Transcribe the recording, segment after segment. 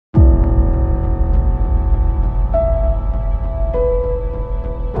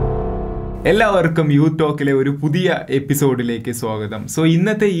എല്ലാവർക്കും യൂത്ത് ടോക്കിലെ ഒരു പുതിയ എപ്പിസോഡിലേക്ക് സ്വാഗതം. സോ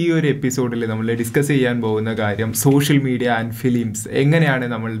ഇന്നത്തെ ഈ ഒരു എപ്പിസോഡിൽ നമ്മൾ ഡിസ്കസ് ചെയ്യാൻ പോകുന്ന കാര്യം സോഷ്യൽ മീഡിയ ആൻഡ് ഫിലിംസ് എങ്ങനെയാണ്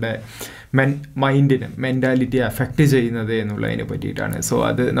നമ്മളുടെ മൈൻഡിന് മെൻറ്റാലിറ്റി അഫക്റ്റ് ചെയ്യുന്നത് എന്നുള്ളതിനെ പറ്റിയിട്ടാണ്. സോ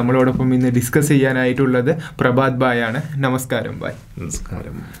അത് നമ്മളോടൊപ്പം ഇന്ന് ഡിസ്കസ് ചെയ്യാനായിട്ടുള്ളത് പ്രഭാത് ഭായ് ആണ്. നമസ്കാരം ഭായ്.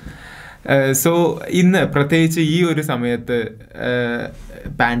 നമസ്കാരം. സോ ഇന്ന് പ്രത്യേകിച്ച് ഈ ഒരു സമയത്ത്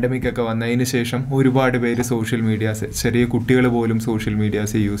പാൻഡമിക് ഒക്കെ വന്നതിന് ശേഷം ഒരുപാട് പേര് സോഷ്യൽ മീഡിയാസ്, ചെറിയ കുട്ടികൾ പോലും സോഷ്യൽ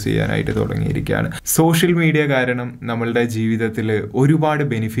മീഡിയാസ് യൂസ് ചെയ്യാനായിട്ട് തുടങ്ങിയിരിക്കുകയാണ്. സോഷ്യൽ മീഡിയ കാരണം നമ്മളുടെ ജീവിതത്തിൽ ഒരുപാട്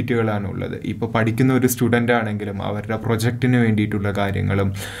ബെനിഫിറ്റുകളാണ് ഉള്ളത്. ഇപ്പോൾ പഠിക്കുന്ന ഒരു സ്റ്റുഡൻ്റ് ആണെങ്കിലും അവരുടെ പ്രൊജക്റ്റിന് വേണ്ടിയിട്ടുള്ള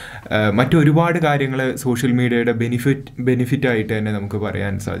കാര്യങ്ങളും മറ്റൊരുപാട് കാര്യങ്ങൾ സോഷ്യൽ മീഡിയയുടെ ബെനിഫിറ്റായിട്ട് തന്നെ നമുക്ക്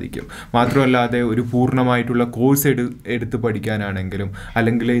പറയാൻ സാധിക്കും. മാത്രമല്ലാതെ ഒരു പൂർണ്ണമായിട്ടുള്ള കോഴ്സ് എടുത്ത് പഠിക്കാനാണെങ്കിലും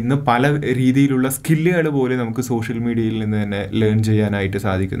അല്ലെങ്കിൽ ഇന്ന് പല രീതിയിലുള്ള സ്കില്ലുകൾ പോലും നമുക്ക് സോഷ്യൽ മീഡിയയിൽ നിന്ന് തന്നെ ലേൺ ചെയ്യാനായിട്ട്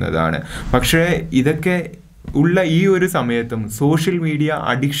സാധിക്കുന്നതാണ്. പക്ഷേ ഇതൊക്കെ ഉള്ള ഈ ഒരു സമയത്തും സോഷ്യൽ മീഡിയ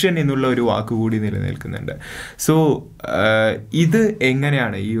അഡിക്ഷൻ എന്നുള്ള ഒരു വാക്കുകൂടി നിലനിൽക്കുന്നുണ്ട്. സോ ഇത്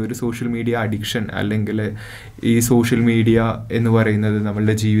എങ്ങനെയാണ് ഈ ഒരു സോഷ്യൽ മീഡിയ അഡിക്ഷൻ അല്ലെങ്കിൽ ഈ സോഷ്യൽ മീഡിയ എന്ന് പറയുന്നത്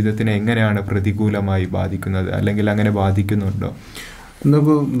നമ്മളുടെ ജീവിതത്തിനെ എങ്ങനെയാണ് പ്രതികൂലമായി ബാധിക്കുന്നത്, അല്ലെങ്കിൽ അങ്ങനെ ബാധിക്കുന്നുണ്ടോ?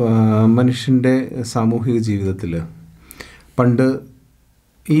 നമുക്ക് മനുഷ്യൻ്റെ സാമൂഹിക ജീവിതത്തിൽ പണ്ട്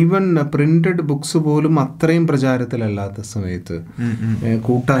ഈവൻ പ്രിന്റഡ് ബുക്സ് പോലും അത്രയും പ്രചാരത്തിലല്ലാത്ത സമയത്ത്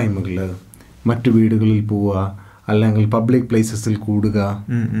കൂട്ടായ്മകൾ, മറ്റു വീടുകളിൽ പോവുക, അല്ലെങ്കിൽ പബ്ലിക് പ്ലേസസിൽ കൂടുക,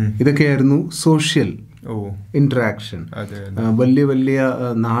 ഇതൊക്കെയായിരുന്നു സോഷ്യൽ ഇന്ററാക്ഷൻ. വലിയ വലിയ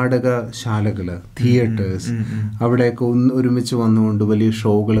നാടകശാലകൾ, തിയേറ്റേഴ്സ്, അവിടെയൊക്കെ ഒരുമിച്ച് വന്നുകൊണ്ട് വലിയ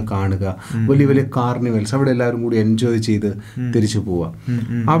ഷോകൾ കാണുക, വലിയ വലിയ കാർണിവൽസ്, അവിടെ എല്ലാവരും കൂടി എൻജോയ് ചെയ്ത് തിരിച്ചു പോവുക.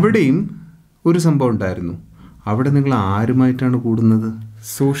 അവിടെയും ഒരു സംഭവം ഉണ്ടായിരുന്നു. അവിടെ നിങ്ങൾ ആരുമായിട്ടാണ് കൂടുന്നത്?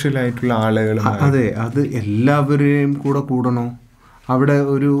 സോഷ്യലായിട്ടുള്ള ആളുകൾ. അതെ, അത് എല്ലാവരെയും കൂടെ കൂടണോ? അവിടെ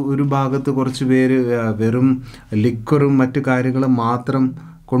ഒരു ഭാഗത്ത് കുറച്ച് പേര് വെറും ലിക്വറും മറ്റു കാര്യങ്ങളും മാത്രം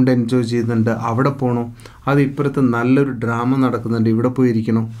കൊണ്ട് എൻജോയ് ചെയ്യുന്നുണ്ട്, അവിടെ പോകണോ? അത് ഇപ്പുറത്ത് നല്ലൊരു ഡ്രാമ നടക്കുന്നുണ്ട്, ഇവിടെ പോയി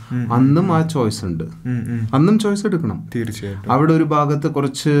ഇരിക്കണോ? അന്നും ആ ചോയ്സ് ഉണ്ട്, അന്നും ചോയ്സ് എടുക്കണം. തീർച്ചയായിട്ടും. അവിടെ ഒരു ഭാഗത്ത്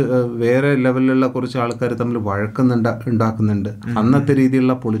കുറച്ച് വേറെ ലെവലിലുള്ള കുറച്ച് ആൾക്കാർ തമ്മിൽ ഉണ്ടാക്കുന്നുണ്ട്, അന്നത്തെ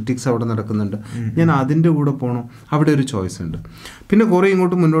രീതിയിലുള്ള പൊളിറ്റിക്സ് അവിടെ നടക്കുന്നുണ്ട്, ഞാൻ അതിൻ്റെ കൂടെ പോകണോ? അവിടെ ഒരു ചോയ്സ് ഉണ്ട്. പിന്നെ കുറേ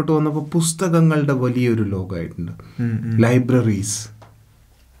ഇങ്ങോട്ട് മുന്നോട്ട് വന്നപ്പോൾ പുസ്തകങ്ങളുടെ വലിയൊരു ലോകമായിട്ടുണ്ട്. ലൈബ്രറീസ്,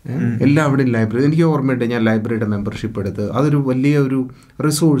 എല്ലാവിടെയും ലൈബ്രറി. എനിക്ക് ഓർമ്മയുണ്ട്, ഞാൻ ലൈബ്രറിയുടെ മെമ്പർഷിപ്പ് എടുത്ത് അതൊരു വലിയ ഒരു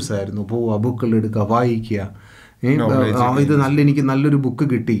റിസോഴ്സ് ആയിരുന്നു. പോവുക, ബുക്കുകൾ എടുക്കുക, വായിക്കുക. എനിക്ക് നല്ലൊരു ബുക്ക്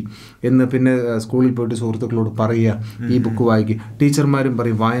കിട്ടി എന്ന് പിന്നെ സ്കൂളിൽ പോയിട്ട് സുഹൃത്തുക്കളോട് പറയുക, ഈ ബുക്ക് വായിക്കുക. ടീച്ചർമാരും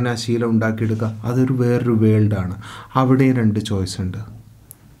പറയും വായനാശീലം ഉണ്ടാക്കിയെടുക്കുക. അതൊരു വേറൊരു വേൾഡാണ്. അവിടെയും രണ്ട് ചോയ്സ് ഉണ്ട്.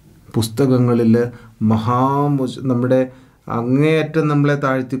 പുസ്തകങ്ങളിൽ നമ്മുടെ അങ്ങേയറ്റം നമ്മളെ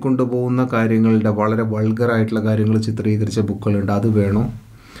താഴ്ത്തിക്കൊണ്ടു പോകുന്ന കാര്യങ്ങളുടെ വളരെ വൾഗറായിട്ടുള്ള കാര്യങ്ങൾ ചിത്രീകരിച്ച ബുക്കുകളുണ്ട്. അത് വേണോ?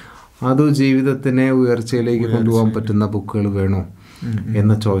 അത് ജീവിതത്തിനെ ഉയർച്ചയിലേക്ക് കൊണ്ടുപോകാൻ പറ്റുന്ന ബുക്കുകൾ വേണോ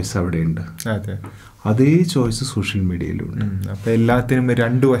എന്ന ചോയ്സ് അവിടെയുണ്ട്. അതേ ചോയ്സ് സോഷ്യൽ മീഡിയയിലുണ്ട്. അപ്പോൾ എല്ലാത്തിനും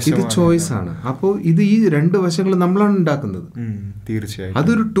രണ്ട് വശം. ഇത് ചോയ്സ് ആണ്. അപ്പോൾ ഈ രണ്ട് വശങ്ങൾ നമ്മളാണ് ഉണ്ടാക്കുന്നത്. തീർച്ചയായും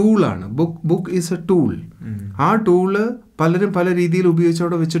അതൊരു ടൂളാണ്. Book is A tool. ആ ടൂള് പലരും പല രീതിയിൽ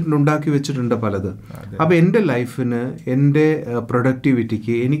ഉപയോഗിച്ചവിടെ ഉണ്ടാക്കി വെച്ചിട്ടുണ്ട് പലത്. അപ്പോൾ എൻ്റെ ലൈഫിന്, എൻ്റെ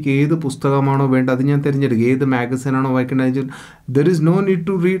പ്രൊഡക്ടിവിറ്റിക്ക് എനിക്ക് ഏത് പുസ്തകമാണോ വേണ്ടത് അത് ഞാൻ തിരഞ്ഞെടുക്കുക. ഏത് മാഗസിനാണോ വായിക്കേണ്ടത്. There is no need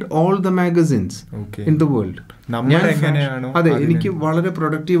to read all the magazines in the world. അതെ, എനിക്ക് വളരെ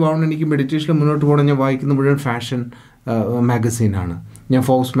പ്രൊഡക്റ്റീവ് ആവണം, എനിക്ക് മെഡിറ്റേഷനിൽ മുന്നോട്ട് പോകണം, ഞാൻ വായിക്കുന്ന മുഴുവൻ ഫാഷൻ മാഗസീനാണ്, ഞാൻ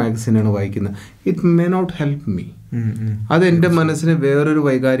ഫോക്സ് മാഗസീനാണ് വായിക്കുന്നത്. It may not help me. അതെൻ്റെ മനസ്സിനെ വേറൊരു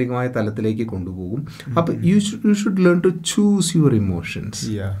വൈകാരികമായ തലത്തിലേക്ക് കൊണ്ടുപോകും. അപ്പം you should learn to choose your emotions.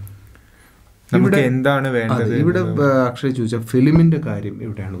 ഇവിടെ അക്ഷയ് ചോദിച്ച ഫിലിമിൻ്റെ കാര്യം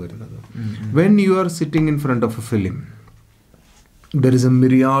ഇവിടെയാണ് വരുന്നത്. When you are sitting in front of A film, there is A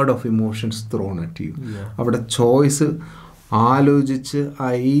മിരിയാഡ് of emotions thrown at U. അവിടെ ചോയ്സ് ആലോചിച്ച്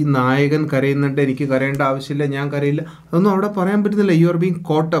ഈ നായകൻ കരയുന്നുണ്ട്, എനിക്ക് കരയേണ്ട ആവശ്യമില്ല, ഞാൻ കരയില്ല, അതൊന്നും അവിടെ പറയാൻ പറ്റുന്നില്ല. You are being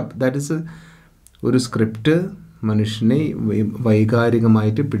coat up. That is ഒരു സ്ക്രിപ്റ്റ് മനുഷ്യനെ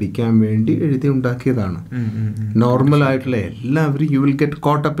വൈകാരികമായിട്ട് പിടിക്കാൻ വേണ്ടി എഴുതി ഉണ്ടാക്കിയതാണ്. നോർമൽ ആയിട്ടുള്ള എല്ലാവരും you will get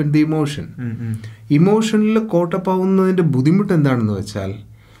coat up in the emotion. ഇമോഷനിൽ caught up ആവുന്നതിൻ്റെ ബുദ്ധിമുട്ട് എന്താണെന്ന് വെച്ചാൽ,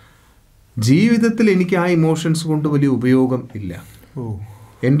 ജീവിതത്തിൽ എനിക്ക് ആ ഇമോഷൻസ് കൊണ്ട് വലിയ ഉപയോഗം ഇല്ല.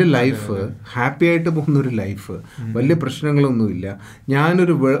 എൻ്റെ ലൈഫ് ഹാപ്പി ആയിട്ട് പോകുന്നൊരു ലൈഫ്, വലിയ പ്രശ്നങ്ങളൊന്നുമില്ല.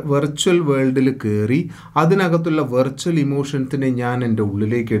 ഞാനൊരു വെർച്വൽ വേൾഡിൽ കയറി അതിനകത്തുള്ള വെർച്വൽ ഇമോഷൻസിനെ ഞാൻ എൻ്റെ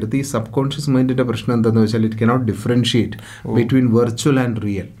ഉള്ളിലേക്ക് എടുത്ത്, ഈ സബ് കോൺഷ്യസ് മൈൻഡിൻ്റെ പ്രശ്നം എന്താണെന്ന് വെച്ചാൽ it cannot differentiate between virtual and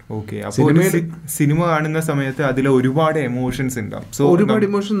real. Cinema കാണുന്ന സമയത്ത് അതിൽ ഒരുപാട് എമോഷൻസ് ഉണ്ടാവും. ഒരുപാട്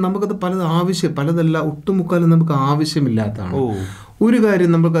ഇമോഷൻ നമുക്കത് പലതല്ല, ഒട്ടുമുക്കാലും നമുക്ക് ആവശ്യമില്ലാത്തതാണ്. ഒരു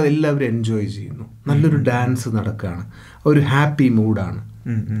കാര്യം നമുക്ക് എല്ലാവരും എൻജോയ് ചെയ്യുന്നു, നല്ലൊരു ഡാൻസ് നടക്കുകയാണ്, ഒരു ഹാപ്പി മൂഡാണ്.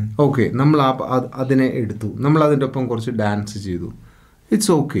 ഓക്കെ, നമ്മൾ അതിനെ എടുത്തു, നമ്മൾ അതിൻ്റെ ഒപ്പം കുറച്ച് ഡാൻസ് ചെയ്തു,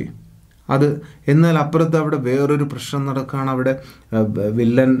 ഇറ്റ്സ് ഓക്കെ. അത് എന്നാൽ അപ്പുറത്ത് അവിടെ വേറൊരു പ്രശ്നം നടക്കുകയാണ്, അവിടെ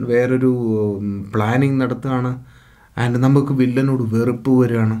വില്ലൻ വേറൊരു പ്ലാനിങ് നടത്തുകയാണ്, ആൻഡ് നമുക്ക് വില്ലനോട് വെറുപ്പ്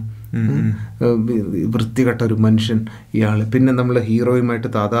വരികയാണ്, വൃത്തികെട്ട ഒരു മനുഷ്യൻ ഇയാൾ. പിന്നെ നമ്മൾ ഹീറോയുമായിട്ട്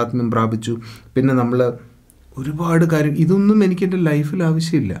താതാത്മ്യം പ്രാപിച്ചു, പിന്നെ നമ്മൾ ഒരുപാട് കാര്യം. ഇതൊന്നും എനിക്ക് എൻ്റെ ലൈഫിൽ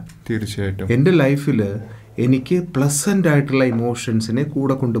ആവശ്യമില്ല. തീർച്ചയായിട്ടും എൻ്റെ ലൈഫിൽ എനിക്ക് പ്ലസൻ്റ് ആയിട്ടുള്ള ഇമോഷൻസിനെ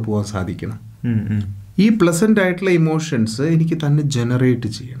കൂടെ കൊണ്ടുപോകാൻ സാധിക്കണം. ഈ പ്ലസൻ്റ് ആയിട്ടുള്ള ഇമോഷൻസ് എനിക്ക് തന്നെ ജനറേറ്റ്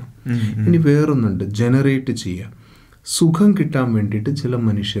ചെയ്യണം. ഇനി വേറൊന്നുണ്ട്, ജനറേറ്റ് ചെയ്യാം. സുഖം കിട്ടാൻ വേണ്ടിയിട്ട് ചില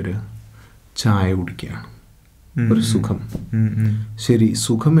മനുഷ്യർ ചായ കുടിക്കുകയാണ്, ഒരു സുഖം. ശരി,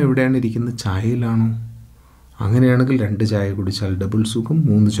 സുഖം എവിടെയാണ് ഇരിക്കുന്നത്? ചായയിലാണോ? അങ്ങനെയാണെങ്കിൽ 2 ചായ കുടിച്ചാൽ ഡബിൾ സുഖം,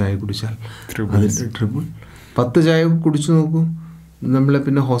 3 ചായ കുടിച്ചാൽ അതിൻ്റെ ട്രിപ്പിൾ. 10 ചായ കുടിച്ചു നോക്കൂ, നമ്മളെ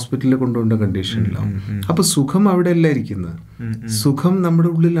പിന്നെ ഹോസ്പിറ്റലിൽ കൊണ്ടുപോകേണ്ട കണ്ടീഷനിലാവും. അപ്പോൾ സുഖം അവിടെയല്ല ഇരിക്കുന്നത്, സുഖം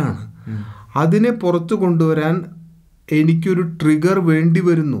നമ്മുടെ ഉള്ളിലാണ്. അതിനെ പുറത്തു കൊണ്ടുവരാൻ എനിക്കൊരു ട്രിഗർ വേണ്ടി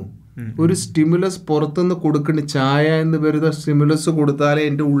വരുന്നു. ഒരു സ്റ്റിമുലസ് പുറത്തുനിന്ന് കൊടുക്കണ. ചായ എന്ന് വരുന്ന സ്റ്റിമുലസ് കൊടുത്താലേ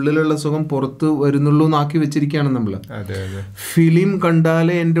എൻ്റെ ഉള്ളിലുള്ള സുഖം പുറത്ത് വരുന്നുള്ളൂ എന്നാക്കി വെച്ചിരിക്കുകയാണ് നമ്മൾ. ഫിലിം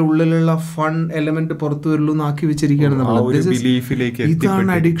കണ്ടാലേ എൻ്റെ ഉള്ളിലുള്ള ഫൺ എലമെന്റ് പുറത്തു വരുള്ളൂ എന്നാക്കി വെച്ചിരിക്കുകയാണ് നമ്മൾ.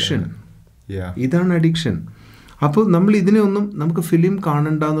 ഇതാണ് അഡിക്ഷൻ, ഇതാണ് അഡിക്ഷൻ. അപ്പോൾ നമ്മൾ ഇതിനെ ഒന്നും നമുക്ക് ഫിലിം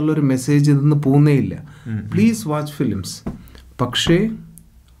കാണണ്ട എന്നുള്ളൊരു മെസ്സേജ് ഇതൊന്നും പോകുന്നേയില്ല. Please watch films. പക്ഷേ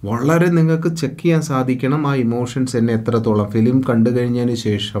വളരെ നിങ്ങൾക്ക് ചെക്ക് ചെയ്യാൻ സാധിക്കണം ആ ഇമോഷൻസ് എന്നെ എത്രത്തോളം. ഫിലിം കണ്ടു കഴിഞ്ഞതിന്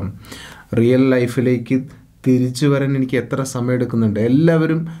ശേഷം റിയൽ ലൈഫിലേക്ക് തിരിച്ചു വരാൻ എനിക്ക് എത്ര സമയം എടുക്കുന്നുണ്ട്.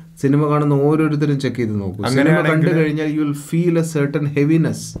 എല്ലാവരും സിനിമ കാണുന്ന ഓരോരുത്തരും ചെക്ക് ചെയ്ത് നോക്കും. സിനിമ കണ്ടു കഴിഞ്ഞാൽ you will feel A certain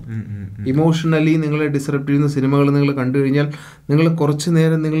heaviness. Emotionally നിങ്ങളെ ഡിസ്റ്റർബ് ചെയ്യുന്ന സിനിമകൾ നിങ്ങൾ കണ്ടു കഴിഞ്ഞാൽ നിങ്ങൾ കുറച്ച്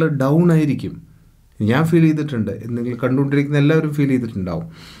നേരം നിങ്ങൾ ഡൗൺ ആയിരിക്കും. ഞാൻ ഫീൽ ചെയ്തിട്ടുണ്ട്, നിങ്ങൾ കണ്ടുകൊണ്ടിരിക്കുന്ന എല്ലാവരും ഫീൽ ചെയ്തിട്ടുണ്ടാവും.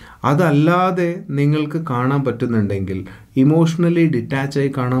 അതല്ലാതെ നിങ്ങൾക്ക് കാണാൻ പറ്റുന്നുണ്ടെങ്കിൽ, ഇമോഷണലി ഡിറ്റാച്ചായി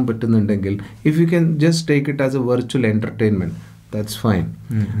കാണാൻ പറ്റുന്നുണ്ടെങ്കിൽ, if you can just take it as A virtual entertainment, that's fine.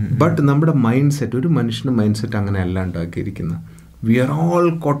 But നമ്മുടെ മൈൻഡ് സെറ്റ്, ഒരു മനുഷ്യൻ്റെ മൈൻഡ് സെറ്റ് അങ്ങനെ അല്ല ഉണ്ടാക്കിയിരിക്കുന്നത്. V are all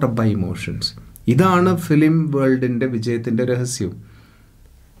coat up by emotions. ഇതാണ് ഫിലിം വേൾഡിൻ്റെ വിജയത്തിൻ്റെ രഹസ്യം.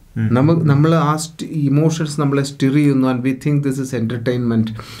 നമ്മൾ ആ ഇമോഷൻസ് നമ്മളെ സ്റ്റിർ ചെയ്യുന്നു, and we think this is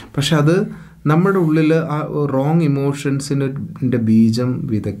entertainment. പക്ഷെ അത് നമ്മുടെ ഉള്ളിൽ ആ റോങ് ഇമോഷൻസിൻ്റെ ബീജം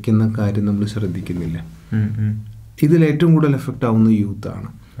വിതയ്ക്കുന്ന കാര്യം നമ്മൾ ശ്രദ്ധിക്കുന്നില്ല. ഇതിൽ ഏറ്റവും കൂടുതൽ എഫക്റ്റ് ആവുന്ന യൂത്താണ്.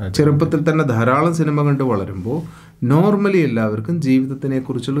 ചെറുപ്പത്തിൽ തന്നെ ധാരാളം സിനിമ കണ്ട് വളരുമ്പോൾ നോർമലി എല്ലാവർക്കും ജീവിതത്തിനെ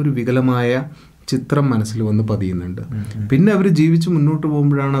കുറിച്ചുള്ള ഒരു വികലമായ ചിത്രം മനസ്സിൽ വന്ന് പതിയുന്നുണ്ട്. പിന്നെ അവർ ജീവിച്ച് മുന്നോട്ട്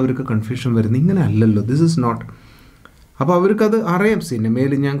പോകുമ്പോഴാണ് അവർക്ക് കൺഫ്യൂഷൻ വരുന്നത്, ഇങ്ങനെ അല്ലല്ലോ, ദിസ് ഇസ് നോട്ട്. അപ്പോൾ അവർക്കത് അറിയാം,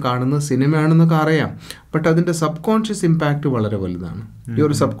 സിനിമയിൽ ഞാൻ കാണുന്നത് സിനിമയാണെന്നൊക്കെ അറിയാം. ബട്ട് അതിൻ്റെ സബ് കോൺഷ്യസ് ഇമ്പാക്റ്റ് വളരെ വലുതാണ്.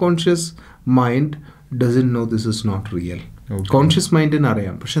 Your sub conscious mind doesn't know this is not real. Conscious മൈൻഡിന്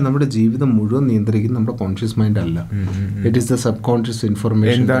അറിയാം, പക്ഷെ നമ്മുടെ ജീവിതം മുഴുവൻ നിയന്ത്രിക്കുന്ന നമ്മുടെ കോൺഷ്യസ് മൈൻഡ് അല്ല. It is the sub conscious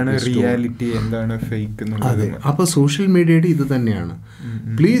information. അതെ. അപ്പോൾ സോഷ്യൽ മീഡിയയുടെ ഇത് തന്നെയാണ്.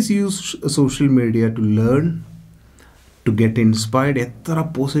 Please use social media to learn, to get inspired. എത്ര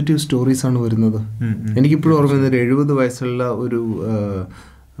പോസിറ്റീവ് സ്റ്റോറീസാണ് വരുന്നത്. എനിക്കിപ്പോഴും ഓർമ്മ, 70 വയസ്സുള്ള ഒരു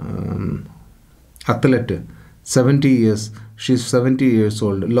athlete, 70 years, she's 70 years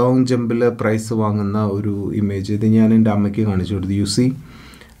old, long ജമ്പിൽ price വാങ്ങുന്ന ഒരു ഇമേജ്. ഇത് ഞാൻ എൻ്റെ അമ്മയ്ക്ക് കാണിച്ചു കൊടുത്തു. യു സി,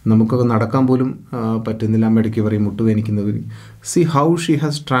 നമുക്കൊക്കെ നടക്കാൻ പോലും പറ്റുന്നില്ല, അമ്മയ്ക്ക് പറയും മുട്ടുവേനിക്കുന്നത്. See how she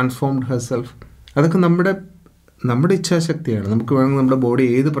has transformed herself. അതൊക്കെ നമ്മുടെ ഇച്ഛാശക്തിയാണ്. നമുക്ക് വേണമെങ്കിൽ നമ്മുടെ ബോഡി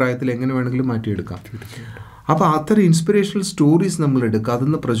ഏത് പ്രായത്തിൽ എങ്ങനെ വേണമെങ്കിലും മാറ്റിയെടുക്കാം. അപ്പോൾ അത്തരം ഇൻസ്പിറേഷണൽ സ്റ്റോറീസ് നമ്മൾ എടുക്കുക, അതിൽ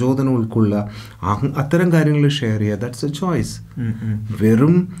നിന്ന് പ്രചോദനം ഉൾക്കൊള്ളുക, അത്തരം കാര്യങ്ങൾ ഷെയർ ചെയ്യുക. That's A choice.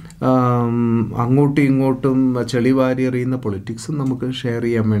 വെറും അങ്ങോട്ടും ഇങ്ങോട്ടും ചെളിവാരി എറിയുന്ന പൊളിറ്റിക്സും നമുക്ക് ഷെയർ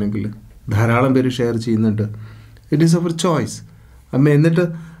ചെയ്യാൻ വേണമെങ്കിൽ ധാരാളം പേര് ഷെയർ ചെയ്യുന്നുണ്ട്. It is our choice. എന്നിട്ട്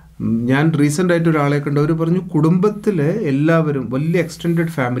ഞാൻ റീസെൻ്റ് ആയിട്ട് ഒരാളെ കണ്ട്, അവർ പറഞ്ഞു കുടുംബത്തിൽ എല്ലാവരും വലിയ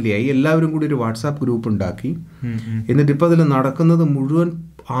എക്സ്റ്റെൻഡഡ് ഫാമിലിയായി, എല്ലാവരും കൂടി ഒരു വാട്സാപ്പ് ഗ്രൂപ്പ് ഉണ്ടാക്കി. എന്നിട്ട് ഇപ്പോൾ അതിൽ നടക്കുന്നത് മുഴുവൻ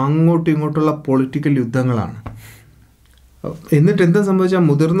അങ്ങോട്ടും ഇങ്ങോട്ടുള്ള പൊളിറ്റിക്കൽ യുദ്ധങ്ങളാണ്. എന്നിട്ട് എന്താ സംഭവിച്ചാൽ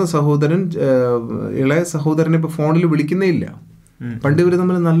മുതിർന്ന സഹോദരൻ ഇളയ സഹോദരനെ ഇപ്പോൾ ഫോണിൽ വിളിക്കുന്നേ ഇല്ല. പണ്ട് ഇവർ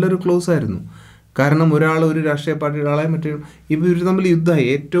തമ്മിൽ നല്ലൊരു ക്ലോസ് ആയിരുന്നു. കാരണം ഒരാൾ ഒരു രാഷ്ട്രീയ പാർട്ടിയുടെ ആളെ മറ്റേ ഇവർ തമ്മിൽ യുദ്ധമായി.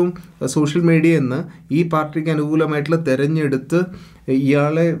 ഏറ്റവും സോഷ്യൽ മീഡിയ എന്ന് ഈ പാർട്ടിക്ക് അനുകൂലമായിട്ടുള്ള തെരഞ്ഞെടുത്ത്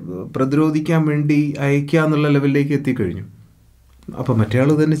ഇയാളെ പ്രതിരോധിക്കാൻ വേണ്ടി അയക്കുക എന്നുള്ള ലെവലിലേക്ക് എത്തിക്കഴിഞ്ഞു. അപ്പോൾ മറ്റേ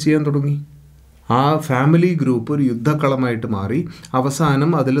ആൾ തന്നെ ചെയ്യാൻ തുടങ്ങി. ആ ഫാമിലി ഗ്രൂപ്പ് ഒരു യുദ്ധക്കളമായിട്ട് മാറി.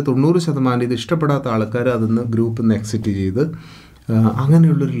 അവസാനം അതിൽ 90% ഇത് ഇഷ്ടപ്പെടാത്ത ആൾക്കാർ അതിന്ന് ഗ്രൂപ്പിൽ നിന്ന് എക്സിറ്റ് ചെയ്ത്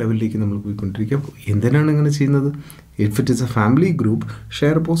അങ്ങനെയുള്ളൊരു ലെവലിലേക്ക് നമ്മൾ പോയിക്കൊണ്ടിരിക്കുക. എന്തിനാണ് ഇങ്ങനെ ചെയ്യുന്നത്? If it is A family group,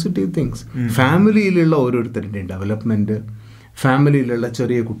 share positive things. ഫാമിലിയിലുള്ള ഓരോരുത്തരുടെയും ഡെവലപ്മെൻറ്റ്, ഫാമിലിയിലുള്ള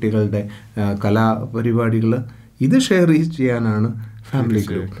ചെറിയ കുട്ടികളുടെ കലാപരിപാടികൾ, ഇത് ഷെയർ ചെയ്യാനാണ് family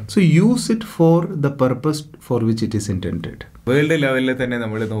glue. So use it for the purpose for which it is intended. World ലെവലിൽ തന്നെ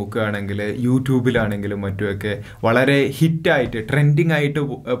നമ്മൾ നോക്കുകയാണെങ്കിൽ യൂട്യൂബിലാണെങ്കിലും മറ്റുമൊക്കെ വളരെ ഹിറ്റായിട്ട് ട്രെൻഡിങ് ആയിട്ട്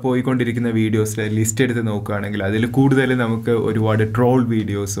പോയിക്കൊണ്ടിരിക്കുന്ന വീഡിയോസിലെ ലിസ്റ്റ് എടുത്ത് നോക്കുകയാണെങ്കിൽ അതിൽ കൂടുതൽ നമുക്ക് ഒരുപാട് ട്രോൾ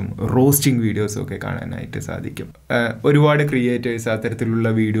വീഡിയോസും റോസ്റ്റിംഗ് വീഡിയോസും ഒക്കെ കാണാനായിട്ട് സാധിക്കും. ഒരുപാട് ക്രിയേറ്റേഴ്സ് അത്തരത്തിലുള്ള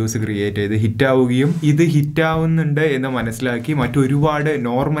വീഡിയോസ് ക്രിയേറ്റ് ചെയ്ത് ഹിറ്റാവുകയും ഇത് ഹിറ്റാവുന്നുണ്ട് എന്ന് മനസ്സിലാക്കി മറ്റൊരുപാട്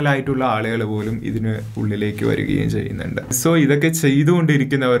നോർമലായിട്ടുള്ള ആളുകൾ പോലും ഇതിന് ഉള്ളിലേക്ക് വരികയും ചെയ്യുന്നുണ്ട്. സോ ഇതൊക്കെ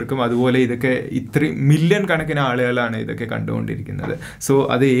ചെയ്തുകൊണ്ടിരിക്കുന്നവർക്കും അതുപോലെ ഇതൊക്കെ ഇത്രയും മില്യൺ കണക്കിന് ആളുകളാണ് ഇതൊക്കെ കണ്ടുകൊണ്ടിരിക്കുന്നത്. സോ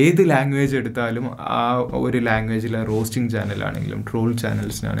അത് ഏത് ലാംഗ്വേജ് എടുത്താലും ആ ഒരു ലാംഗ്വേജിലെ റോസ്റ്റിംഗ് ചാനലാണെങ്കിലും ട്രോൾ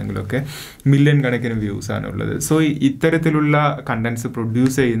ചാനൽസിനാണെങ്കിലും ഒക്കെ മില്യൺ കണക്കിന് വ്യൂസ് ആണുള്ളത്. സോ ഇത്തരത്തിലുള്ള കണ്ടന്റ്സ്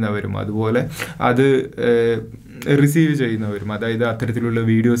പ്രൊഡ്യൂസ് ചെയ്യുന്നവരും അതുപോലെ അത് റിസീവ് ചെയ്യുന്നവരും, അതായത് അത്തരത്തിലുള്ള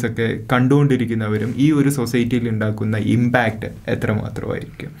വീഡിയോസൊക്കെ കണ്ടുകൊണ്ടിരിക്കുന്നവരും ഈ ഒരു സൊസൈറ്റിയിൽ ഉണ്ടാക്കുന്ന ഇമ്പാക്റ്റ്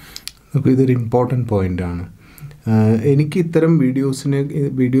എത്രമാത്രമായിരിക്കും? അപ്പോൾ ഇതൊരു ഇമ്പോർട്ടൻറ്റ് പോയിൻ്റാണ്. എനിക്ക് ഇത്തരം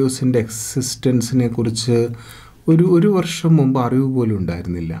വീഡിയോസിൻ്റെ എക്സിസ്റ്റൻസിനെ കുറിച്ച് ഒരു വർഷം മുമ്പ് അറിവ് പോലും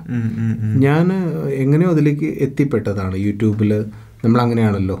ഉണ്ടായിരുന്നില്ല. ഞാൻ എങ്ങനെയോ അതിലേക്ക് എത്തിപ്പെട്ടതാണ്. യൂട്യൂബിൽ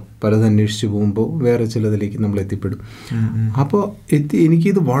നമ്മളങ്ങനെയാണല്ലോ, പലത് അന്വേഷിച്ച് പോകുമ്പോൾ വേറെ ചിലതിലേക്ക് നമ്മൾ എത്തിപ്പെടും. അപ്പോൾ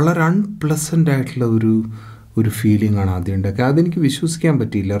എനിക്കിത് വളരെ അൺപ്ലസൻ്റ് ആയിട്ടുള്ള ഒരു ഫീലിംഗ് ആണ് ആദ്യം ഉണ്ടാക്കുക. അതെനിക്ക് വിശ്വസിക്കാൻ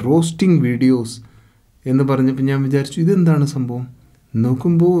പറ്റിയില്ല. റോസ്റ്റിംഗ് വീഡിയോസ് എന്ന് പറഞ്ഞപ്പോൾ ഞാൻ വിചാരിച്ചു ഇതെന്താണ് സംഭവം.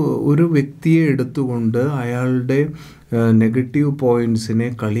 നോക്കുമ്പോൾ ഒരു വ്യക്തിയെ എടുത്തുകൊണ്ട് അയാളുടെ നെഗറ്റീവ് പോയിൻറ്റ്സിനെ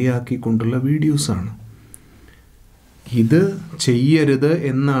കളിയാക്കിക്കൊണ്ടുള്ള വീഡിയോസാണ്. ഇത് ചെയ്യരുത്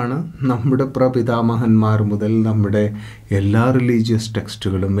എന്നാണ് നമ്മുടെ പ്രപിതാമഹന്മാർ മുതൽ നമ്മുടെ എല്ലാ റിലീജിയസ്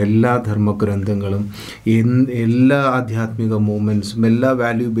ടെക്സ്റ്റുകളും എല്ലാ ധർമ്മഗ്രന്ഥങ്ങളും എല്ലാ ആധ്യാത്മിക മൂവ്മെൻറ്റ്സും എല്ലാ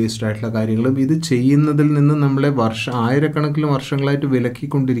വാല്യൂ ബേസ്ഡ് ആയിട്ടുള്ള കാര്യങ്ങളും ഇത് ചെയ്യുന്നതിൽ നിന്ന് നമ്മളെ ആയിരക്കണക്കിന് വർഷങ്ങളായിട്ട്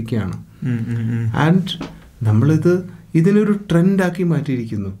വിലക്കിക്കൊണ്ടിരിക്കുകയാണ്. ആൻഡ് നമ്മളിത് ഇതിനൊരു ട്രെൻഡാക്കി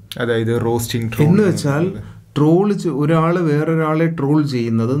മാറ്റിയിരിക്കുന്നു. അതായത് റോസ്റ്റിംഗ് എന്ന് വെച്ചാൽ ഒരാൾ വേറൊരാളെ ട്രോൾ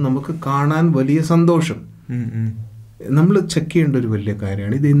ചെയ്യുന്നത് നമുക്ക് കാണാൻ വലിയ സന്തോഷം. നമ്മൾ ചെക്ക് ചെയ്യേണ്ട ഒരു വലിയ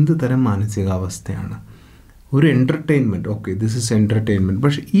കാര്യമാണ് ഇത് എന്ത് തരം മാനസികാവസ്ഥയാണ്. ഒരു entertainment, okay this is entertainment,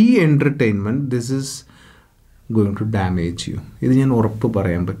 പക്ഷേ ഈ entertainment this is going to damage U. ഇത് ഞാൻ ഉറപ്പ്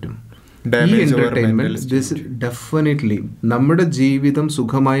പറയാൻ പറ്റും. ഈ എൻ്റർടൈൻമെൻറ്റ് ദിസ് ഡെഫിനറ്റ്ലി നമ്മുടെ ജീവിതം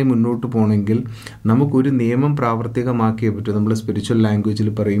സുഖമായി മുന്നോട്ട് പോകണമെങ്കിൽ നമുക്കൊരു നിയമം പ്രാവർത്തികമാക്കിയേ പറ്റൂ. നമ്മൾ സ്പിരിച്വൽ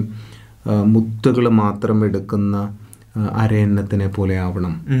ലാംഗ്വേജിൽ പറയും മുത്തുകൾ മാത്രം എടുക്കുന്ന അരയന്നത്തിനെ പോലെ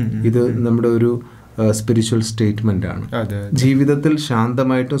ആവണം. ഇത് നമ്മുടെ ഒരു സ്പിരിച്വൽ സ്റ്റേറ്റ്മെൻ്റ് ആണ്. ജീവിതത്തിൽ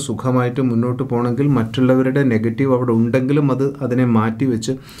ശാന്തമായിട്ടും സുഖമായിട്ടും മുന്നോട്ട് പോകണമെങ്കിൽ മറ്റുള്ളവരുടെ നെഗറ്റീവ് അവിടെ ഉണ്ടെങ്കിലും അതിനെ മാറ്റി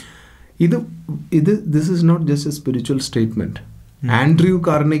വെച്ച് this is not just A spiritual statement. Andrew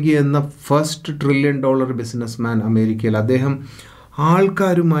Carnegie എന്ന ഫസ്റ്റ് $1 trillion ബിസിനസ് മാൻ അമേരിക്കയിൽ, അദ്ദേഹം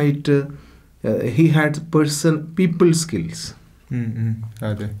ആൾക്കാരുമായിട്ട് ഹി ഹാഡ് പീപ്പിൾ സ്കിൽസ്.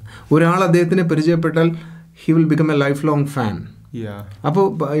 ഒരാൾ അദ്ദേഹത്തിനെ പരിചയപ്പെട്ടാൽ he will become A life long fan. അപ്പോൾ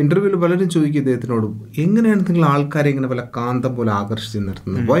ഇൻ്റർവ്യൂവിൽ പലരും ചോദിക്കും ഇദ്ദേഹത്തിനോട്, എങ്ങനെയാണ് നിങ്ങൾ ആൾക്കാരെ ഇങ്ങനെ പല കാന്തം പോലെ ആകർഷിച്ച്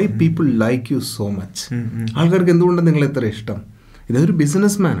നിർത്തുന്നത്? Why people like you so much? ആൾക്കാർക്ക് എന്തുകൊണ്ടാണ് നിങ്ങളെ ഇത്ര ഇഷ്ടം? ഇതൊരു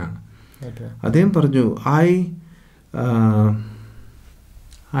ബിസിനസ് മാനാണ്. അദ്ദേഹം പറഞ്ഞു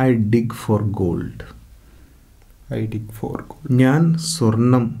I dig for gold. ഞാൻ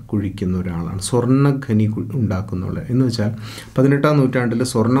സ്വർണം കുഴിക്കുന്ന ഒരാളാണ്, സ്വർണ്ണഖനി ഉണ്ടാക്കുന്ന എന്ന് വെച്ചാൽ 18-ാം നൂറ്റാണ്ടിൽ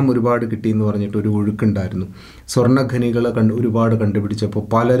സ്വർണം ഒരുപാട് കിട്ടിയെന്ന് പറഞ്ഞിട്ട് ഒരു ഒഴുക്കുണ്ടായിരുന്നു. സ്വർണ്ണഖനികൾ ഒരുപാട് കണ്ടുപിടിച്ചപ്പോൾ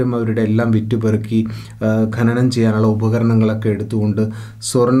പലരും അവരുടെ എല്ലാം വിറ്റുപെറുക്കി ഖനനം ചെയ്യാനുള്ള ഉപകരണങ്ങളൊക്കെ എടുത്തുകൊണ്ട്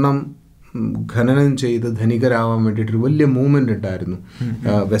സ്വർണം ഖനനം ചെയ്ത് ധനികരാവാൻ വേണ്ടിയിട്ടൊരു വലിയ മൂവ്മെൻ്റ് ഉണ്ടായിരുന്നു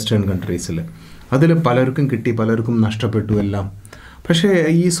വെസ്റ്റേൺ കൺട്രീസിൽ. അതിൽ പലർക്കും കിട്ടി, പലർക്കും നഷ്ടപ്പെട്ടു എല്ലാം. പക്ഷേ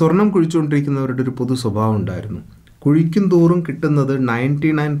ഈ സ്വർണം കുഴിച്ചുകൊണ്ടിരിക്കുന്നവരുടെ ഒരു പൊതു സ്വഭാവം ഉണ്ടായിരുന്നു. കുഴിക്കും തോറും കിട്ടുന്നത്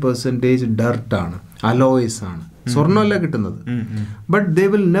 99% ഡർട്ടാണ്, അലോയ്സ് ആണ്, സ്വർണ്ണമല്ല കിട്ടുന്നത്. But they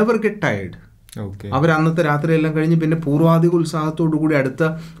will never get tired. അവർ അന്നത്തെ രാത്രിയെല്ലാം കഴിഞ്ഞ് പിന്നെ പൂർവാധിക ഉത്സാഹത്തോടു കൂടി അടുത്ത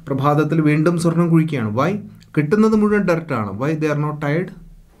പ്രഭാതത്തിൽ വീണ്ടും സ്വർണം കുഴിക്കുകയാണ്. വൈ? കിട്ടുന്നത് മുഴുവൻ ഡർട്ടാണ്. Y? They are not tired.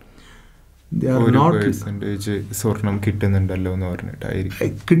 സ്വർണം കിട്ടുന്നുണ്ടല്ലോ എന്ന്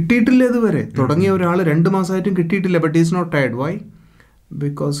പറഞ്ഞിട്ടായിരിക്കും. കിട്ടിയിട്ടില്ല ഇതുവരെ. തുടങ്ങിയ ഒരാൾ 2 മാസമായിട്ടും കിട്ടിയിട്ടില്ല. But he is not tired. Y?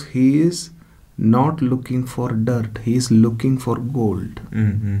 Because he is not looking for dirt, he is looking for gold.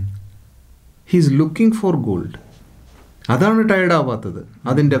 He is looking for gold. അതാണ് ടയർഡ് ആവാത്തത്.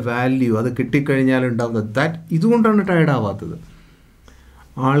 അതിൻ്റെ വാല്യൂ അത് കിട്ടിക്കഴിഞ്ഞാൽ ഉണ്ടാവുന്നത് ഇതുകൊണ്ടാണ് ടയർഡ് ആവാത്തത്.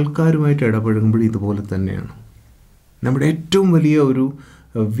 ആൾക്കാരുമായിട്ട് ഇടപഴകുമ്പോൾ ഇതുപോലെ തന്നെയാണ്. നമ്മുടെ ഏറ്റവും വലിയ ഒരു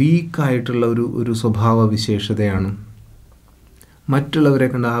വീക്കായിട്ടുള്ള ഒരു സ്വഭാവ വിശേഷതയാണ് മറ്റുള്ളവരെ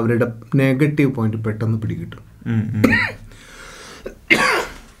കണ്ട അവരുടെ നെഗറ്റീവ് പോയിന്റ് പെട്ടെന്ന് പിടികിട്ടും.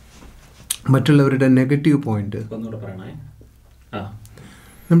 മറ്റുള്ളവരുടെ നെഗറ്റീവ് പോയിന്റ്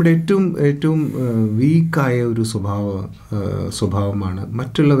നമ്മുടെ ഏറ്റവും വീക്കായ ഒരു സ്വഭാവമാണ്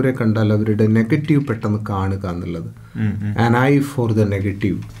മറ്റുള്ളവരെ കണ്ടാൽ അവരുടെ നെഗറ്റീവ് പെട്ടെന്ന് കാണുക എന്നുള്ളത്. An I for the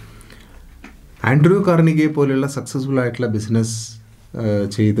negative. Andrew കാർണിഗെ പോലെയുള്ള സക്സസ്ഫുൾ ആയിട്ടുള്ള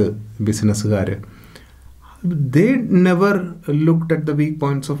ബിസിനസ്സുകാർ they never looked at the weak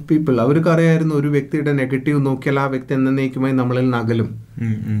points of people. അവർക്ക് അറിയായിരുന്നു ഒരു വ്യക്തിയുടെ നെഗറ്റീവ് നോക്കിയാൽ ആ വ്യക്തി എന്നേക്കുമായി നമ്മളിൽ നിന്ന് അകലും.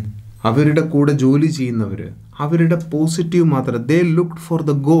 അവരുടെ കൂടെ ജോലി ചെയ്യുന്നവർ അവരുടെ പോസിറ്റീവ് മാത്രം they looked for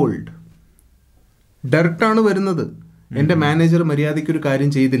the gold. ഡയറക്റ്റാണ് വരുന്നത്. എൻ്റെ മാനേജർ മര്യാദയ്ക്ക് ഒരു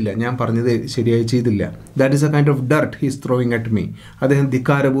കാര്യം ചെയ്തില്ല, ഞാൻ പറഞ്ഞത് ശരിയായി ചെയ്തില്ല. That is A kind of dirt he is throwing at me. അദ്ദേഹം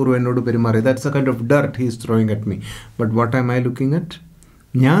ധിക്കാരപൂർവ്വം എന്നോട് പെരുമാറി. That is A kind of dirt he is throwing at me. But what am I looking at?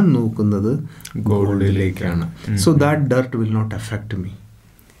 ഞാൻ നോക്കുന്നത് ഗോൾഡിലേക്കാണ്. So that dirt will not affect me.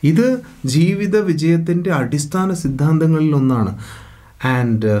 ഇത് ജീവിത വിജയത്തിൻ്റെ അടിസ്ഥാന സിദ്ധാന്തങ്ങളിൽ ഒന്നാണ്.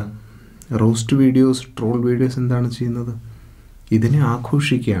 And roast videos, troll videos എന്താണ് ചെയ്യുന്നത്? ഇതിനെ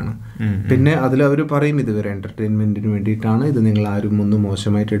ആഘോഷിക്കുകയാണ്. പിന്നെ അതിലവർ പറയും ഇതുവരെ എൻ്റർടൈൻമെൻറ്റിന് വേണ്ടിയിട്ടാണ്, ഇത് നിങ്ങൾ ആരും ഒന്നും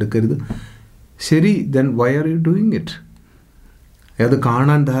മോശമായിട്ട് എടുക്കരുത്. ശരി, then why are you doing it? അത്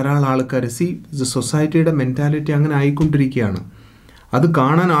കാണാൻ ധാരാളം ആൾക്കാർ, സൊസൈറ്റിയുടെ മെൻറ്റാലിറ്റി അങ്ങനെ ആയിക്കൊണ്ടിരിക്കുകയാണ്. അത്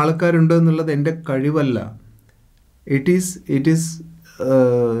കാണാൻ ആൾക്കാരുണ്ട് എന്നുള്ളത് എൻ്റെ കഴിവല്ല. It is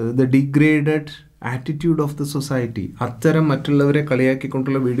the ഡിഗ്രേഡഡ് attitude of the society. അത്തരം മറ്റുള്ളവരെ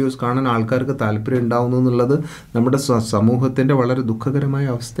കളിയാക്കിക്കൊണ്ടുള്ള വീഡിയോസ് കാണാൻ ആൾക്കാർക്ക് താല്പര്യം ഉണ്ടാവുന്നു എന്നുള്ളത് നമ്മുടെ സമൂഹത്തിൻ്റെ വളരെ ദുഃഖകരമായ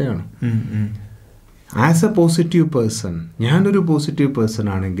അവസ്ഥയാണ്. ആസ് എ പോസിറ്റീവ് പേഴ്സൺ, ഞാനൊരു പോസിറ്റീവ് പേഴ്സൺ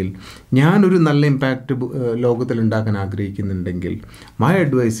ആണെങ്കിൽ, ഞാനൊരു നല്ല ഇമ്പാക്റ്റ് ലോകത്തിൽ ഉണ്ടാക്കാൻ ആഗ്രഹിക്കുന്നുണ്ടെങ്കിൽ, my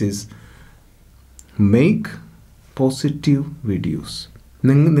advice is make positive videos.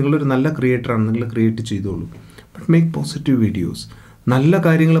 നിങ്ങളൊരു നല്ല ക്രിയേറ്ററാണ്, നിങ്ങൾ ക്രിയേറ്റ് ചെയ്തോളൂ. But make positive videos. നല്ല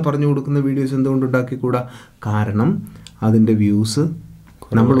കാര്യങ്ങൾ പറഞ്ഞു കൊടുക്കുന്ന വീഡിയോസ് എന്തുകൊണ്ട് ഉണ്ടാക്കിക്കൂടാ? കാരണം അതിൻ്റെ വ്യൂസ്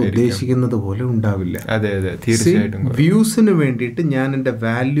നമ്മൾ ഉദ്ദേശിക്കുന്നത് പോലെ ഉണ്ടാവില്ല. വ്യൂസിന് വേണ്ടിയിട്ട് ഞാൻ എൻ്റെ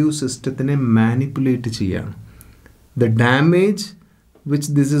വാല്യൂ സിസ്റ്റത്തിനെ മാനിപ്പുലേറ്റ് ചെയ്യാണ്. The damage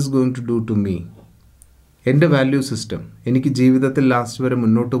which this is going to do to me, എൻ്റെ വാല്യൂ സിസ്റ്റം, എനിക്ക് ജീവിതത്തിൽ ലാസ്റ്റ് വരെ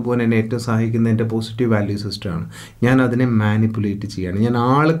മുന്നോട്ട് പോകാൻ എന്നെ ഏറ്റവും സഹായിക്കുന്ന എൻ്റെ പോസിറ്റീവ് വാല്യൂ സിസ്റ്റമാണ്. ഞാൻ അതിനെ മാനിപ്പുലേറ്റ് ചെയ്യാണ്. ഞാൻ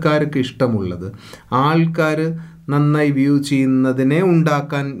ആൾക്കാർക്ക് ഇഷ്ടമുള്ളത്, ആൾക്കാർ നന്നായി വ്യൂ ചെയ്യുന്നതിനെ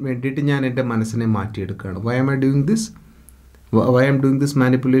ഉണ്ടാക്കാൻ വേണ്ടിയിട്ട് ഞാൻ എൻ്റെ മനസ്സിനെ മാറ്റിയെടുക്കുകയാണ്. Why am I doing this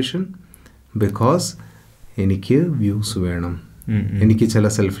manipulation? Because എനിക്ക് വ്യൂസ് വേണം, എനിക്ക് ചില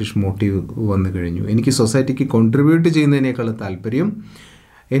സെൽഫിഷ് മോട്ടീവ് വന്നു കഴിഞ്ഞു. എനിക്ക് സൊസൈറ്റിക്ക് കോൺട്രിബ്യൂട്ട് ചെയ്യുന്നതിനേക്കാളും താല്പര്യം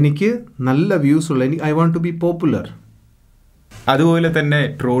എനിക്ക് നല്ല വ്യൂസ് ഉള്ള, I want to B popular. അതുപോലെ തന്നെ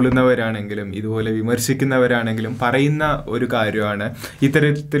ട്രോളുന്നവരാണെങ്കിലും ഇതുപോലെ വിമർശിക്കുന്നവരാണെങ്കിലും പറയുന്ന ഒരു കാര്യമാണ്,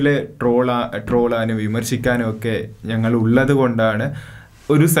 ഇത്തരത്തിൽ ട്രോളാനും വിമർശിക്കാനും ഒക്കെ ഞങ്ങൾ ഉള്ളത് കൊണ്ടാണ്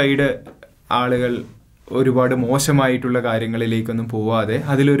ഒരു സൈഡ് ആളുകൾ ഒരുപാട് മോശമായിട്ടുള്ള കാര്യങ്ങളിലേക്കൊന്നും പോവാതെ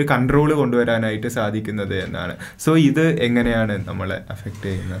അതിലൊരു കൺട്രോൾ കൊണ്ടുവരാനായിട്ട് സാധിക്കുന്നത് എന്നാണ്. സോ ഇത് എങ്ങനെയാണ് നമ്മളെ അഫക്റ്റ്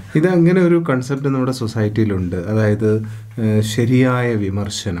ചെയ്യുന്നത്? ഇത് അങ്ങനെ ഒരു കൺസെപ്റ്റ് നമ്മുടെ സൊസൈറ്റിയിലുണ്ട്. അതായത് ശരിയായ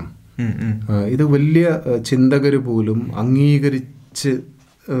വിമർശനം. ഇത് വലിയ ചിന്തകർ പോലും അംഗീകരിച്ച്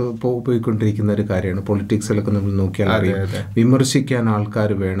പോയിക്കൊണ്ടിരിക്കുന്ന ഒരു കാര്യമാണ്. പൊളിറ്റിക്സിലൊക്കെ നമ്മൾ നോക്കിയാൽ അറിയാം, വിമർശിക്കാൻ ആൾക്കാർ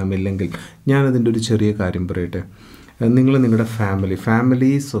വേണമില്ലെങ്കിൽ. ഞാനതിൻ്റെ ഒരു ചെറിയ കാര്യം പറയട്ടെ. നിങ്ങൾ നിങ്ങളുടെ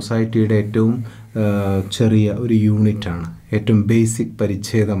ഫാമിലി സൊസൈറ്റിയുടെ ഏറ്റവും ചെറിയ ഒരു യൂണിറ്റാണ്, ഏറ്റവും ബേസിക്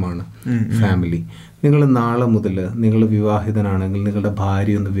പരിച്ഛേദമാണ് ഫാമിലി. നിങ്ങൾ നാളെ മുതൽ, നിങ്ങൾ വിവാഹിതനാണെങ്കിൽ നിങ്ങളുടെ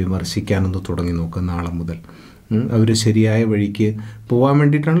ഭാര്യ ഒന്ന് വിമർശിക്കാനൊന്ന് തുടങ്ങി നോക്കുക. നാളെ മുതൽ അവർ ശരിയായ വഴിക്ക് പോകാൻ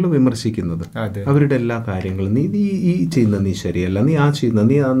വേണ്ടിയിട്ടാണല്ലോ വിമർശിക്കുന്നത്. അവരുടെ എല്ലാ കാര്യങ്ങളും, നീ ഈ ചെയ്യുന്നത് നീ ശരിയല്ല, നീ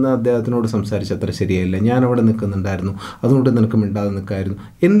നീ അന്ന് അദ്ദേഹത്തിനോട് സംസാരിച്ച അത്ര ശരിയല്ല, ഞാൻ അവിടെ നിൽക്കുന്നുണ്ടായിരുന്നു, അതുകൊണ്ട് നിനക്ക് മിണ്ടാതെ നിൽക്കായിരുന്നു,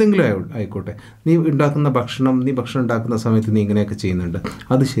 എന്തെങ്കിലും ആയിക്കോട്ടെ. നീ ഭക്ഷണം ഉണ്ടാക്കുന്ന സമയത്ത് നീ ഇങ്ങനെയൊക്കെ ചെയ്യുന്നുണ്ട്,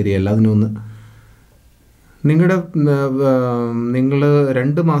 അത് ശരിയല്ല, അതിനൊന്ന് നിങ്ങൾ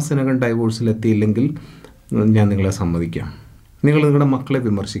 2 മാസത്തിനകം ഡൈവോഴ്സിലെത്തിയില്ലെങ്കിൽ ഞാൻ നിങ്ങളെ സമ്മതിക്കാം. നിങ്ങൾ നിങ്ങളുടെ മക്കളെ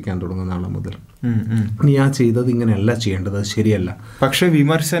വിമർശിക്കാൻ തുടങ്ങുന്ന നാളെ മുതൽ. നീ ചെയ്തത് ഇങ്ങനെയല്ല ചെയ്യേണ്ടത്, ശരിയല്ല. പക്ഷെ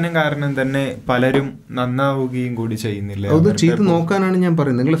വിമർശനം കാരണം തന്നെ പലരും നന്നാവുകയും കൂടി ചെയ്യുന്നില്ല. അത് ചെയ്ത് നോക്കാനാണ് ഞാൻ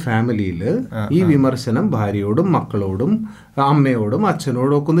പറയുന്നത്. നിങ്ങൾ ഫാമിലിയിൽ ഈ വിമർശനം ഭാര്യയോടും മക്കളോടും അമ്മയോടും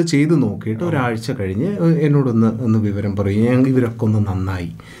അച്ഛനോടും ഒക്കെ ഒന്ന് ചെയ്ത് നോക്കിയിട്ട് ഒരാഴ്ച കഴിഞ്ഞ് എന്നോടൊന്ന് വിവരം പറയും. ഇവരൊക്കെ ഒന്ന് നന്നായി,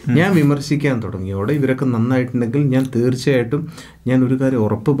 ഞാൻ വിമർശിക്കാൻ തുടങ്ങിയോടെ ഇവരൊക്കെ നന്നായിട്ടുണ്ടെങ്കിൽ ഞാൻ തീർച്ചയായിട്ടും ഒരു കാര്യം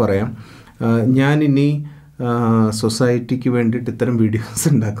ഉറപ്പ് പറയാം, ഞാനിനി സൊസൈറ്റിക്ക് വേണ്ടിയിട്ട് ഇത്തരം വീഡിയോസ്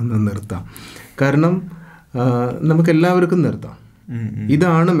ഉണ്ടാക്കുന്നത് നിർത്താം. കാരണം നമുക്കെല്ലാവർക്കും നിർത്താം.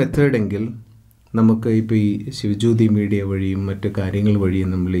 ഇതാണ് മെത്തേഡെങ്കിൽ നമുക്ക് ഇപ്പോൾ ഈ ശിവജ്യോതി മീഡിയ വഴിയും മറ്റ് കാര്യങ്ങൾ വഴിയും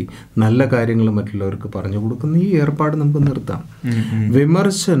നമ്മൾ ഈ നല്ല കാര്യങ്ങൾ മറ്റുള്ളവർക്ക് പറഞ്ഞു കൊടുക്കുന്ന ഈ ഏർപ്പാട് നമുക്ക് നിർത്താം.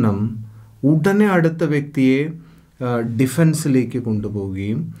 വിമർശനം ഉടനെ അടുത്ത വ്യക്തിയെ ഡിഫൻസിലേക്ക്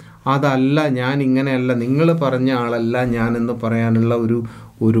കൊണ്ടുപോവുകയും അതല്ല, ഞാൻ ഇങ്ങനെയല്ല, നിങ്ങൾ പറഞ്ഞ ആളല്ല ഞാനെന്ന് പറയാനുള്ള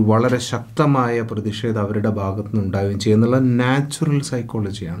ഒരു വളരെ ശക്തമായ പ്രതിഷേധം അവരുടെ ഭാഗത്തു നിന്നുണ്ടാവുകയും ചെയ്യുന്നുള്ള നാച്ചുറൽ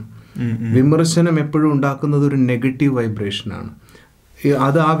സൈക്കോളജിയാണ്. വിമർശനം എപ്പോഴും ഉണ്ടാക്കുന്നത് ഒരു നെഗറ്റീവ് വൈബ്രേഷനാണ്.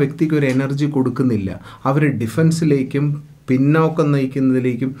 അത് ആ വ്യക്തിക്ക് ഒരു എനർജി കൊടുക്കുന്നില്ല, അവരെ ഡിഫൻസിലേക്കും പിന്നോക്കം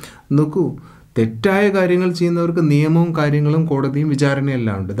നയിക്കുന്നതിലേക്കും. നോക്കൂ, തെറ്റായ കാര്യങ്ങൾ ചെയ്യുന്നവർക്ക് നിയമവും കാര്യങ്ങളും കോടതിയും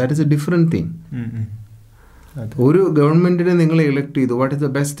വിചാരണയെല്ലാം ഉണ്ട്. That is A different thing. ഒരു ഗവൺമെൻറ്റിനെ നിങ്ങൾ ഇലക്ട് ചെയ്തു, what is the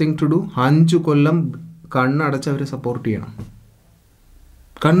best thing to do? 5 കൊല്ലം കണ്ണടച്ച് അവരെ സപ്പോർട്ട് ചെയ്യണം.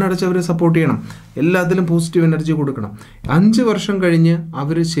 എല്ലാത്തിലും പോസിറ്റീവ് എനർജി കൊടുക്കണം. 5 വർഷം കഴിഞ്ഞ്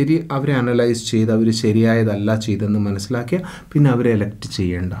അവരെ അനലൈസ് ചെയ്ത് അവർ ശരിയായതല്ല ചെയ്തെന്ന് മനസ്സിലാക്കിയാൽ പിന്നെ അവരെ എലക്ട്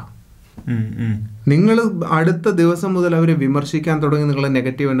ചെയ്യേണ്ട. നിങ്ങൾ അടുത്ത ദിവസം മുതൽ അവരെ വിമർശിക്കാൻ തുടങ്ങി, നിങ്ങൾ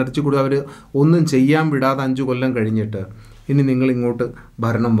നെഗറ്റീവ് എനർജി കൊടുക്കുക. അവർ ഒന്നും ചെയ്യാൻ വിടാതെ 5 കൊല്ലം കഴിഞ്ഞിട്ട് ഇനി നിങ്ങൾ ഇങ്ങോട്ട്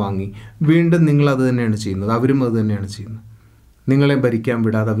ഭരണം വാങ്ങി, വീണ്ടും നിങ്ങൾ അത് തന്നെയാണ് ചെയ്യുന്നത്, അവരും അത് തന്നെയാണ് ചെയ്യുന്നത്. നിങ്ങളെ ഭരിക്കാൻ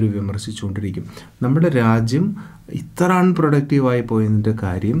വിടാതെ അവർ വിമർശിച്ചുകൊണ്ടിരിക്കും. നമ്മുടെ രാജ്യം ഇത്ര അൺപ്രൊഡക്റ്റീവായി പോയതിൻ്റെ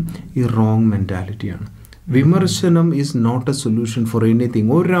കാര്യം ഈ റോങ് മെൻറ്റാലിറ്റിയാണ്. വിമർശനം is not A solution for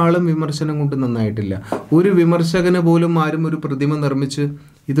anything. ഒരാളും വിമർശനം കൊണ്ട് നന്നായിട്ടില്ല. ഒരു വിമർശകന് പോലും ആരും ഒരു പ്രതിമ നിർമ്മിച്ച്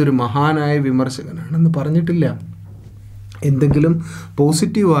ഇതൊരു മഹാനായ വിമർശകനാണെന്ന് പറഞ്ഞിട്ടില്ല. എന്തെങ്കിലും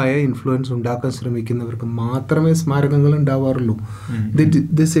പോസിറ്റീവായ ഇൻഫ്ലുവൻസ് ഉണ്ടാക്കാൻ ശ്രമിക്കുന്നവർക്ക് മാത്രമേ സ്മാരകങ്ങൾ ഉണ്ടാവാറുള്ളൂ.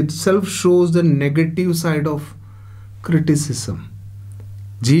 This it self shows the negative side of criticism.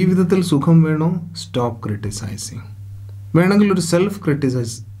 ജീവിതത്തിൽ സുഖം വേണോ? Stop criticising. വേണമെങ്കിൽ ഒരു സെൽഫ്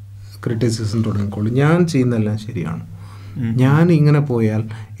ക്രിറ്റിസിസം തുടങ്ങിക്കോളൂ. ഞാൻ ചെയ്യുന്നതെല്ലാം ശരിയാണോ? ഞാൻ ഇങ്ങനെ പോയാൽ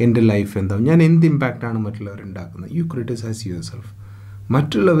എൻ്റെ ലൈഫ് എന്താവും? ഞാൻ എന്ത് ഇമ്പാക്റ്റാണ് മറ്റുള്ളവരുണ്ടാക്കുന്നത്? U criticise your self.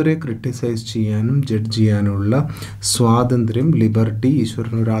 മറ്റുള്ളവരെ ക്രിട്ടിസൈസ് ചെയ്യാനും ജഡ്ജ് ചെയ്യാനുള്ള സ്വാതന്ത്ര്യം, ലിബർട്ടി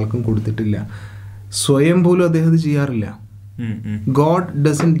ഈശ്വരൻ ഒരാൾക്കും കൊടുത്തിട്ടില്ല. സ്വയം പോലും അദ്ദേഹം ചെയ്യാറില്ല. God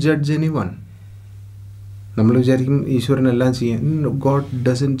doesn't judge any one. നമ്മൾ വിചാരിക്കും ഈശ്വരനെല്ലാം ചെയ്യാൻ. God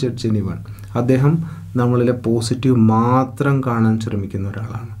doesn't judge any one. അദ്ദേഹം നമ്മളിലെ പോസിറ്റീവ് മാത്രം കാണാൻ ശ്രമിക്കുന്ന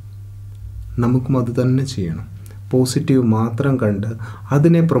ഒരാളാണ്. നമുക്കും അത് തന്നെ ചെയ്യണം. പോസിറ്റീവ് മാത്രം കണ്ട്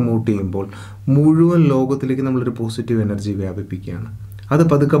അതിനെ പ്രൊമോട്ട് ചെയ്യുമ്പോൾ മുഴുവൻ ലോകത്തിലേക്ക് നമ്മളൊരു പോസിറ്റീവ് എനർജി വ്യാപിപ്പിക്കുകയാണ്. അത്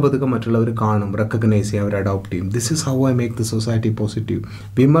പതുക്കെ മറ്റുള്ളവർ കാണും, റെക്കഗ്നൈസ് ചെയ്യും, അവർ അഡോപ്റ്റ് ചെയ്യും. This is how I make the society positive.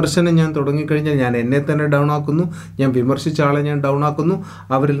 വിമർശനം ഞാൻ തുടങ്ങിക്കഴിഞ്ഞാൽ ഞാൻ എന്നെ തന്നെ ഡൗൺ ആക്കുന്നു, ഞാൻ വിമർശിച്ച ആളെ ഞാൻ ഡൗൺ ആക്കുന്നു,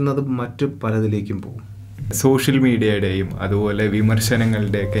 അവരിൽ നിന്നത് മറ്റു പലതിലേക്കും പോകും. സോഷ്യൽ മീഡിയയുടെയും അതുപോലെ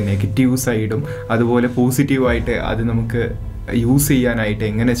വിമർശനങ്ങളുടെയൊക്കെ നെഗറ്റീവ് സൈഡും അതുപോലെ പോസിറ്റീവായിട്ട് അത് നമുക്ക് യൂസ് ചെയ്യാനായിട്ട്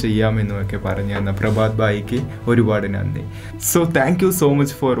എങ്ങനെ ചെയ്യാമെന്നുമൊക്കെ പറഞ്ഞു തന്ന പ്രഭാത് ഭായിക്ക് ഒരുപാട് നന്ദി. So thank you so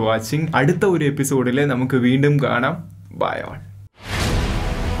much for watching. അടുത്ത ഒരു എപ്പിസോഡിൽ നമുക്ക് വീണ്ടും കാണാം. By all.